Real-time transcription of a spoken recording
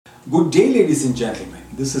Good day, ladies and gentlemen.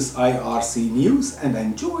 This is IRC News and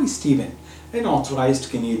I'm Joy Stephen, an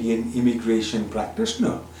authorized Canadian immigration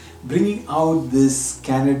practitioner, bringing out this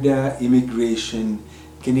Canada Immigration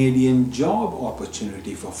Canadian job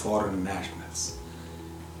opportunity for foreign nationals.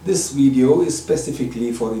 This video is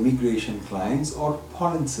specifically for immigration clients or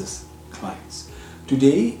Polinsys clients.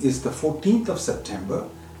 Today is the 14th of September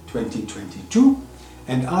 2022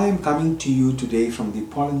 and I am coming to you today from the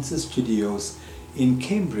Polinsys Studios in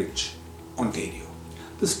Cambridge, Ontario.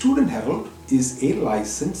 The Student Herald is a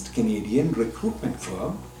licensed Canadian recruitment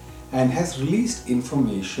firm and has released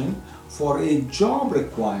information for a job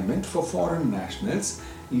requirement for foreign nationals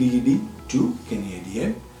leading to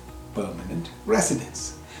Canadian permanent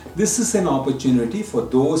residence. This is an opportunity for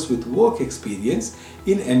those with work experience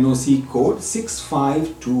in NOC code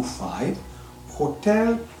 6525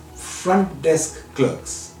 Hotel Front Desk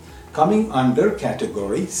Clerks, coming under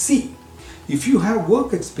category C. If you have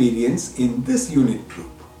work experience in this unit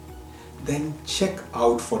group, then check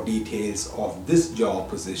out for details of this job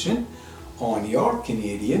position on your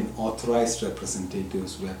Canadian Authorized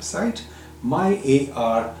Representative's website,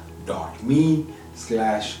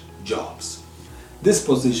 myar.me/jobs. This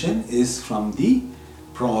position is from the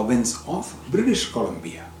province of British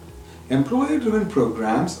Columbia. Employer-driven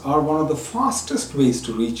programs are one of the fastest ways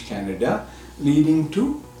to reach Canada, leading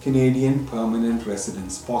to Canadian permanent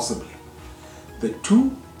residence possibly. The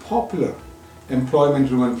two popular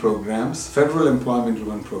employment-driven programs, federal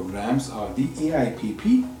employment-driven programs, are the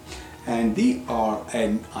AIPP and the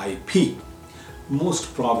RNIP.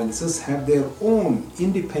 Most provinces have their own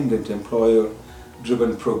independent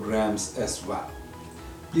employer-driven programs as well.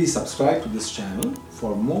 Please subscribe to this channel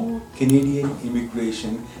for more Canadian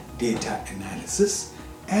immigration data analysis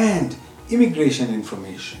and immigration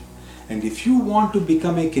information. And if you want to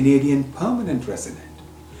become a Canadian permanent resident,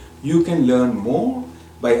 you can learn more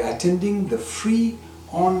by attending the free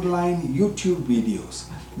online YouTube videos,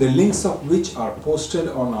 the links of which are posted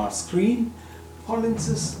on our screen,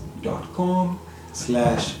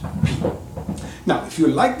 polinsys.com/p. Now, if you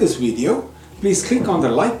like this video, please click on the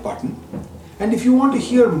like button. And if you want to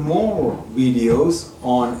hear more videos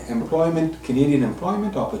on employment, Canadian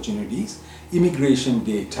employment opportunities, immigration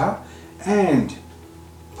data, and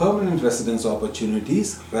permanent residence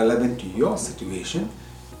opportunities relevant to your situation,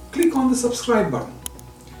 click on the subscribe button.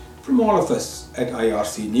 From all of us at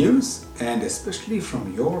IRC News, and especially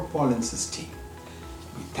from your Polinsys team,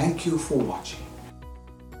 we thank you for watching.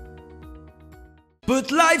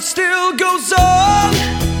 But life still goes on.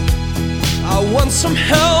 I want some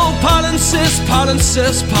help, Polinsys,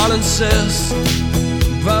 Polinsys, Polinsys,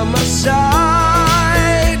 by my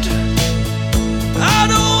side. I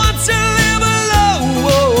don't want to live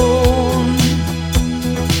alone.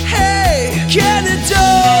 Hey, Canada,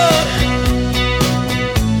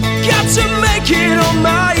 got to make it on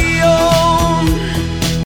my